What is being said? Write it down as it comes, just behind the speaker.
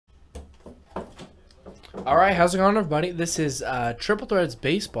Alright, how's it going, everybody? This is Triple Threads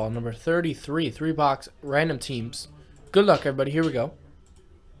Baseball number 33, 3-box random teams. Good luck, everybody. Here we go.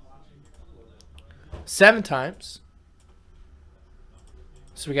 7 times.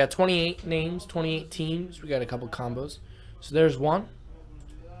 So we got 28 names, 28 teams. We got a couple combos. So there's 1,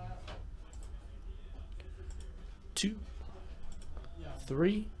 2,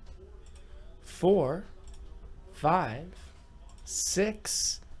 3, 4, 5,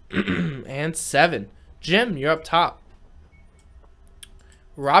 6, and 7. Jim, you're up top.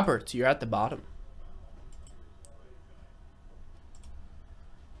 Robert, you're at the bottom.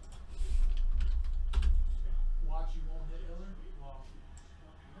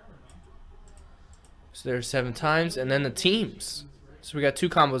 So there's 7 times, and then the teams. So we got 2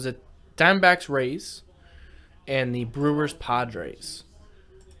 combos: the Diamondbacks Rays and the Brewers Padres.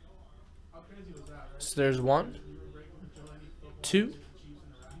 So there's 1, 2,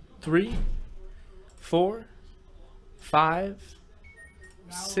 3, 4, 5,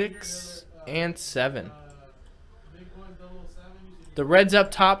 6, and 7. The Reds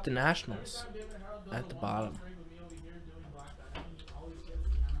up top, the Nationals at the bottom.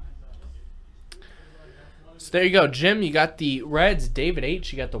 So there you go, Jim. You got the Reds. David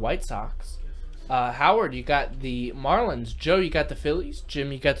H. You got the White Sox. Howard, you got the Marlins. Joe, you got the Phillies.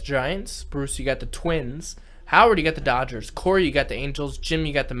 Jim, you got the Giants. Bruce, you got the Twins. Howard, you got the Dodgers. Corey, you got the Angels. Jim,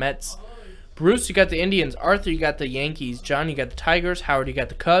 you got the Mets. Bruce, you got the Indians. Arthur, you got the Yankees. John, you got the Tigers. Howard, you got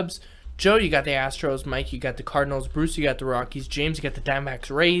the Cubs. Joe, you got the Astros. Mike, you got the Cardinals. Bruce, you got the Rockies. James, you got the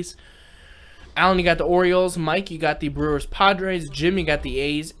Diamondbacks Rays. Alan, you got the Orioles. Mike, you got the Brewers Padres. Jim, you got the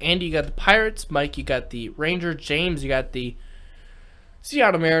A's. Andy, you got the Pirates. Mike, you got the Rangers. James, you got the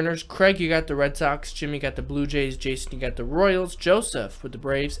Seattle Mariners. Craig, you got the Red Sox. Jim, you got the Blue Jays. Jason, you got the Royals. Joseph with the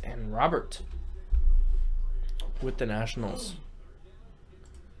Braves. And Robert with the Nationals.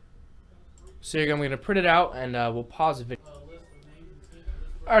 So here you go. I'm going to print it out and we'll pause the video.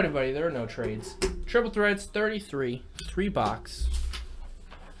 Alright, everybody, there are no trades. Triple Threads 33, 3-box.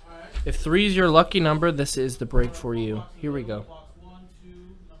 If 3 is your lucky number, this is the break for you. Here we go.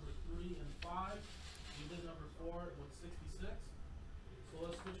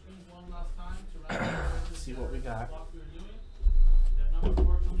 Let's see what we got.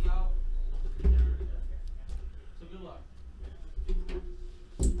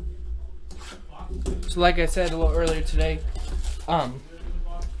 So like I said a little earlier today,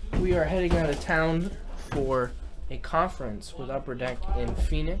 we are heading out of town for a conference with Upper Deck in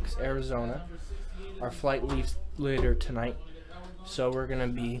Phoenix, Arizona. Our flight leaves later tonight, so we're going to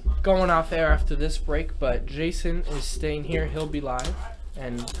be going off air after this break, but Jason is staying here. He'll be live,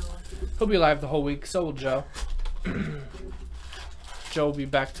 and he'll be live the whole week. So will Joe. Joe will be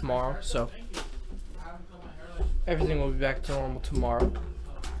back tomorrow, so everything will be back to normal tomorrow.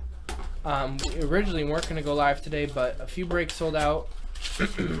 We originally weren't going to go live today, but a few breaks sold out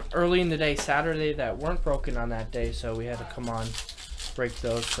early in the day, Saturday, that weren't broken on that day, so we had to come on, break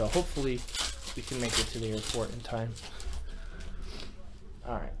those. So hopefully we can make it to the airport in time.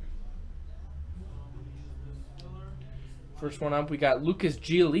 Alright. First one up, we got Lucas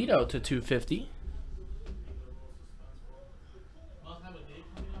Giolito to 250.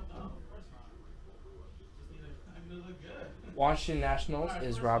 Washington Nationals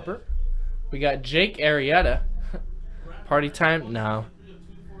is Robert. We got Jake Arrieta. Party time? No.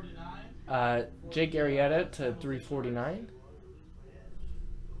 Jake Arrieta to 349.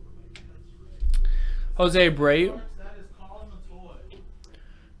 Jose Abreu.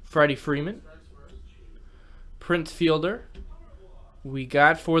 Freddie Freeman. Prince Fielder. We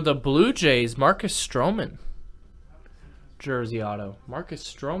got for the Blue Jays, Marcus Stroman. Jersey auto. Marcus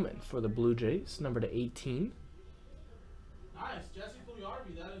Stroman for the Blue Jays, number to 18. Nice. Jesse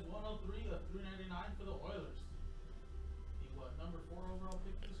Pugliarvi, that is 103 of 399 for the Oilers. The number 4 overall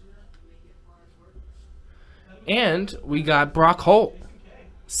pick this year? And we got Brock Holt,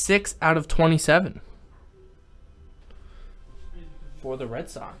 6 out of 27 for the Red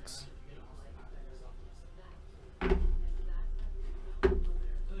Sox.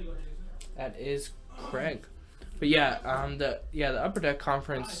 That is Craig. But yeah, the Upper Deck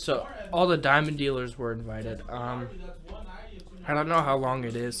conference. So all the diamond dealers were invited. I don't know how long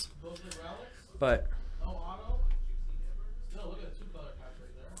it is, but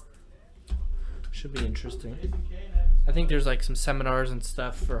should be interesting. I think there's like some seminars and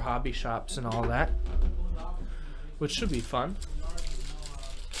stuff for hobby shops and all that, which should be fun.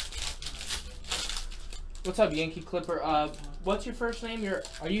 What's up, Yankee Clipper? What's your first name?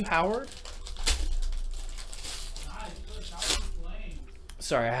 Are you Howard?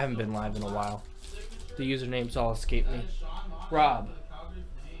 Sorry, I haven't been live in a while. The usernames all escape me. Rob.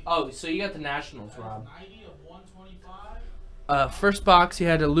 Oh, so you got the Nationals, Rob. 90 of 125. First box, you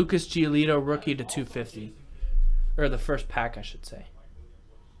had a Lucas Giolito rookie to 250. Or the first pack, I should say.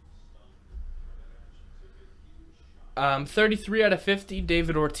 33 out of 50,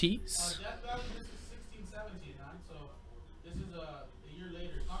 David Ortiz. Death Valley, this is 16-17, man. So this is a year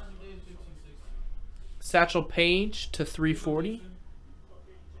later. Connor McDavid, 15-16. Satchel Paige to 340.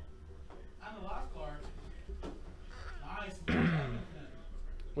 And the last card. Nice.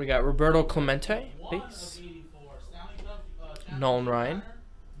 We got Roberto Clemente, 1 of base. 84. Stanley Cup, championship Nolan Ryan. winner.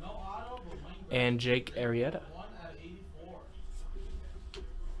 No auto, but Wayne Gretzky. And Jake Arrieta. 1 out of 84. The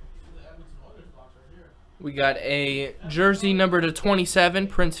Edmonton Oilers box right here. We got a jersey number to 27,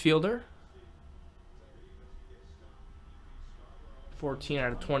 Prince Fielder. 14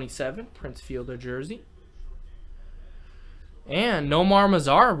 out of 27, Prince Fielder jersey. And Nomar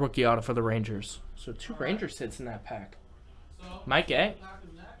Mazar rookie auto for the Rangers. So 2 Rangers hits in that pack. So, Mike A. pack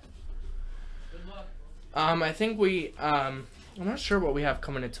is next. Good luck. I think I'm not sure what we have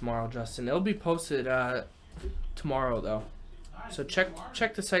coming in tomorrow, Justin. It'll be posted tomorrow though. Nice. So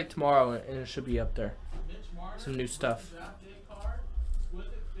check the site tomorrow and it should be up there. Mitch Marner, Some new stuff. draft day card.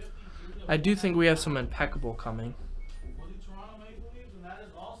 Exquisite 53 of I do think we have some impeccable coming. for the Toronto Maple Leafs, and that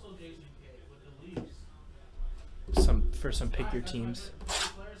is also Jason K with the Leafs. For some pick your teams.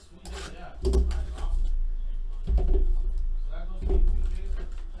 Players, sweet, yeah. Nice, awesome. So that goes to you, Jason.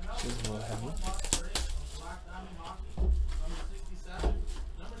 And now Seems a little heavy. one box break of Black Diamond Hockey, number 67.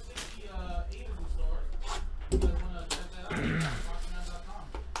 Number 68 is in stores. You guys want to check that out? Boxman.com.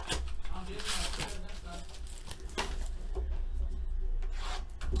 I'm Jason. I'll see you guys next time.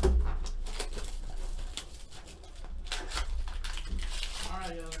 All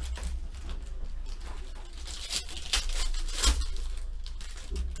right,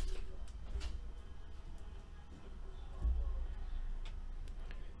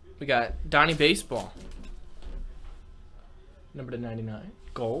 We got Donnie Baseball. Number to 99.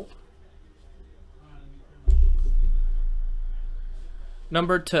 Gold.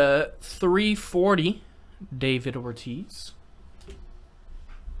 Number to 340. David Ortiz.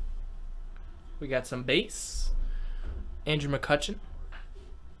 We got some base. Andrew McCutcheon.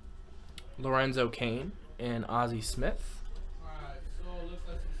 Lorenzo Cain. And Ozzie Smith. Alright, so it looks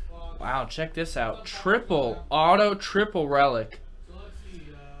like some spots. Wow, check this out. Triple auto, triple relic. So let's see,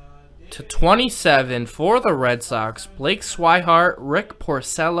 To 27 for the Red Sox, Blake Swihart, Rick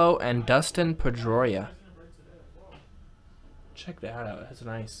Porcello, and Dustin Pedroia. Check that out. That's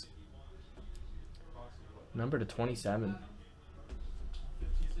nice. Number to 27.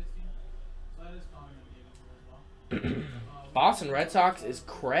 15, 16. So that is Connor McDavid as well. Boston Red Sox is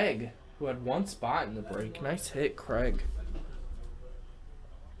Craig, who had 1 spot in the break. Nice hit, Craig.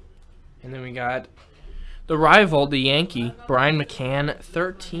 And then we got the rival, the Yankee, Brian McCann,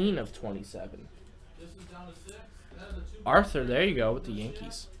 13 of 27. This is down to 6. That is a 2. Arthur, there you go with the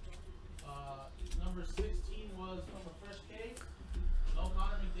Yankees. Number 16 was from a fresh case. No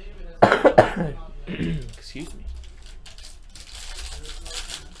Connor McDavid has not out yet. Excuse me.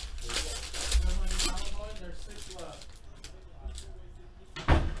 There's 6 left. 6 left.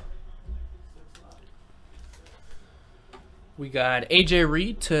 We got AJ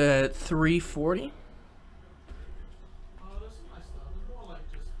Reed to 340. Oh, there's some nice stuff. It's more like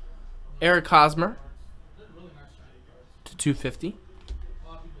just Eric Hosmer they're really nice shiny cards. to 250. A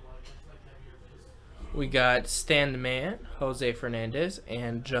lot of people like it. It's like heavier base. We got Stan the Man, Jose Fernandez,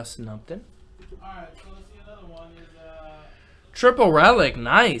 and Justin Upton. Alright, so let's see another one is Triple relic,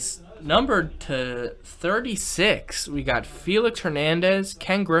 nice. Numbered to 36. We got Felix Hernandez,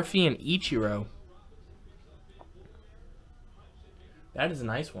 Ken Griffey, and Ichiro. That is a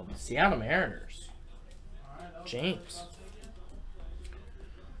nice one. Seattle Mariners. James.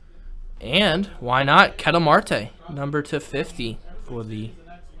 And why not Ketel Marte, number to 50 for the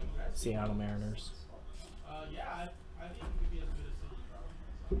Seattle Mariners. yeah, I think it could be as good as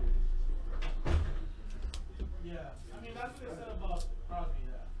Sidney Crosby. Yeah, I mean that's what they said about Crosby.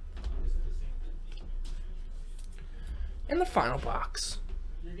 Yeah, they said the same thing. And the final box.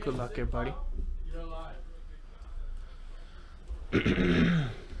 You're Good getting luck, sick, everybody. pal? You're alive.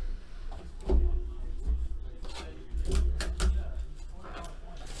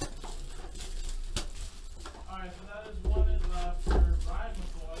 Alright, so that is one is for Ryan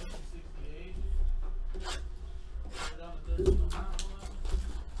McCoy, 68. We're down to 13 on that one.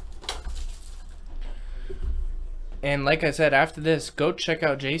 And like I said, after this, go check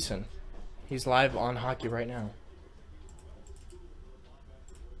out Jason. He's live on hockey right now.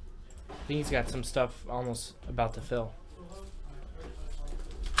 I think he's got some stuff almost about to fill.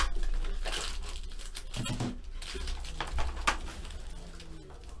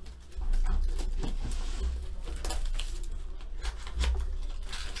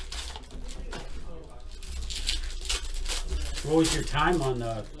 What was your time on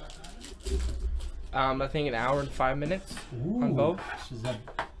the? I think an hour and 5 minutes on Ooh, both. is that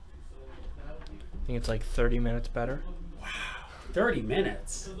I think it's like 30 minutes better. 30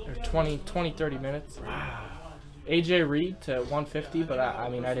 minutes? Or 20, 30 minutes. Wow. AJ Reed to 150, but I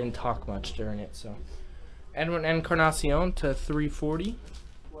mean, I didn't talk much during it, so. Edwin Encarnacion to 340.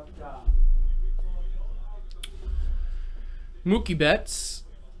 Mookie Betts,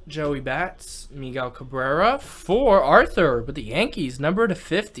 Joey Bats, Miguel Cabrera for Arthur with the Yankees, number to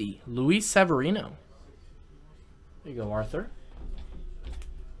 50, Luis Severino. There you go, Arthur.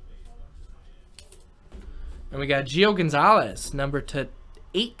 And we got Gio Gonzalez, number to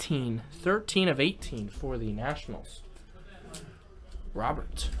 18, 13 of 18 for the Nationals.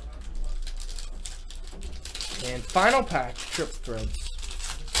 Robert. And final pack, Trip Threads.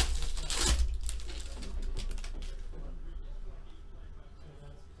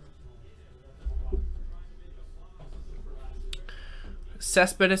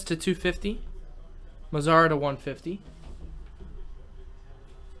 Cespedes to 250. Mazara to 150.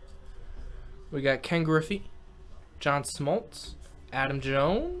 We got Ken Griffey, John Smoltz, Adam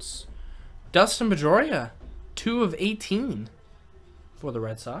Jones, Dustin Pedroia, 2 of 18 for the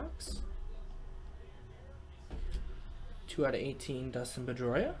Red Sox. 2 out of 18, Dustin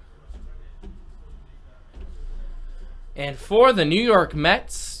Pedroia. And for the New York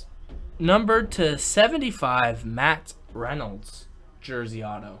Mets, numbered to 75, Matt Reynolds, jersey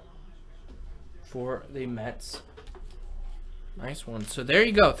auto for the Mets. Nice one. So there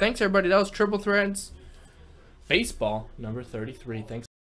you go. Thanks, everybody. That was Triple Threads Baseball number 33. Thanks.